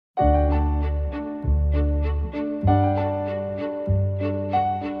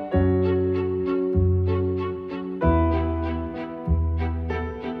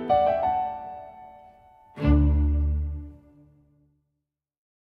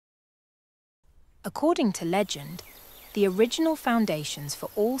According to legend, the original foundations for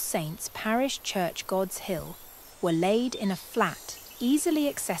All Saints Parish Church Godshill were laid in a flat, easily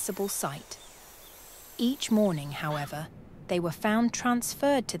accessible site. Each morning, however, they were found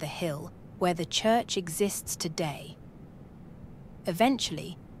transferred to the hill where the church exists today.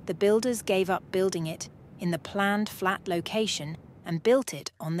 Eventually, the builders gave up building it in the planned flat location and built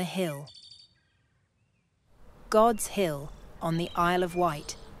it on the hill. Godshill, on the Isle of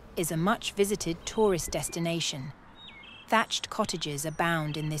Wight, is a much-visited tourist destination. Thatched cottages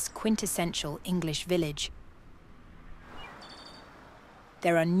abound in this quintessential English village.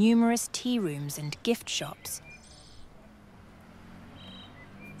 There are numerous tea rooms and gift shops.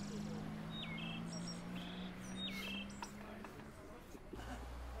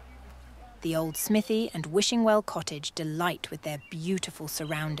 The old smithy and wishing well cottage delight with their beautiful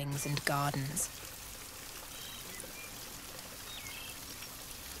surroundings and gardens.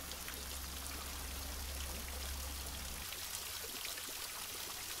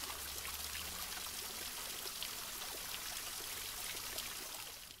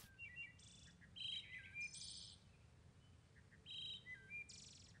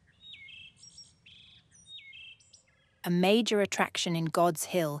 A major attraction in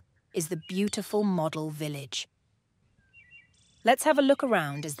Godshill is the beautiful model village. Let's have a look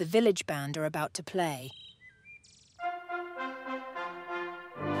around as the village band are about to play.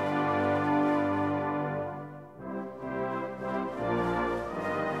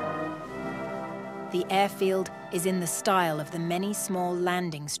 The airfield is in the style of the many small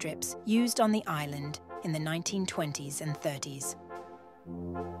landing strips used on the island in the 1920s and 30s.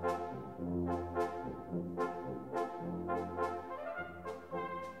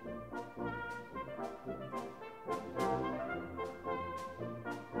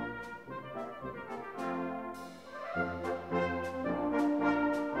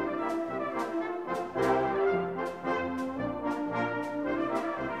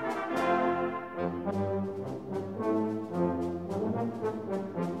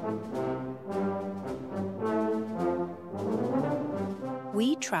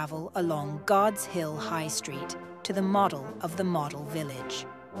 We travel along Godshill High Street to the model of the model village.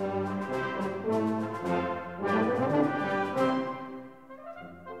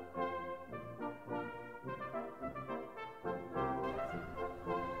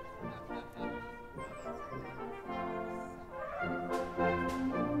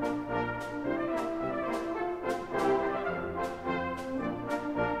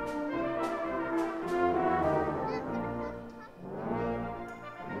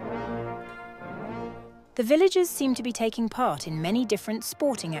 The villagers seem to be taking part in many different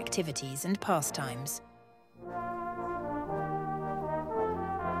sporting activities and pastimes.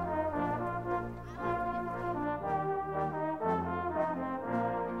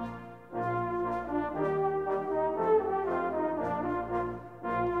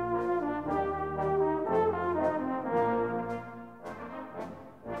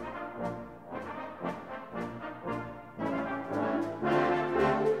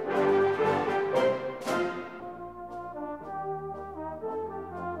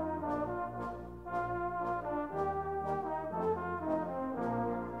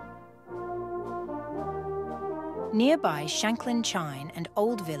 Nearby Shanklin Chine and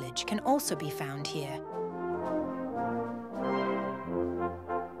Old Village can also be found here.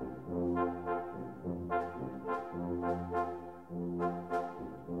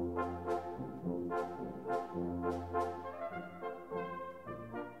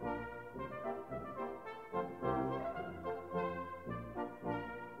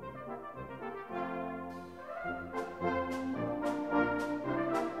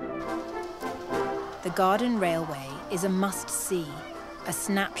 The Garden Railway is a must-see, a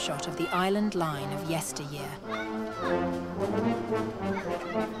snapshot of the island line of yesteryear.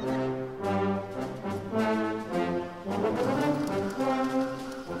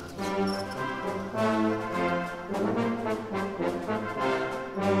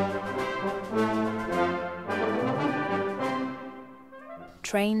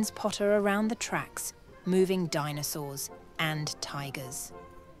 Trains potter around the tracks, moving dinosaurs and tigers.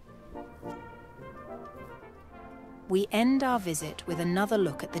 We end our visit with another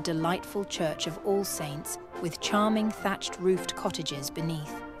look at the delightful Church of All Saints with charming thatched roofed cottages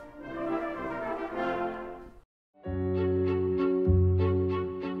beneath.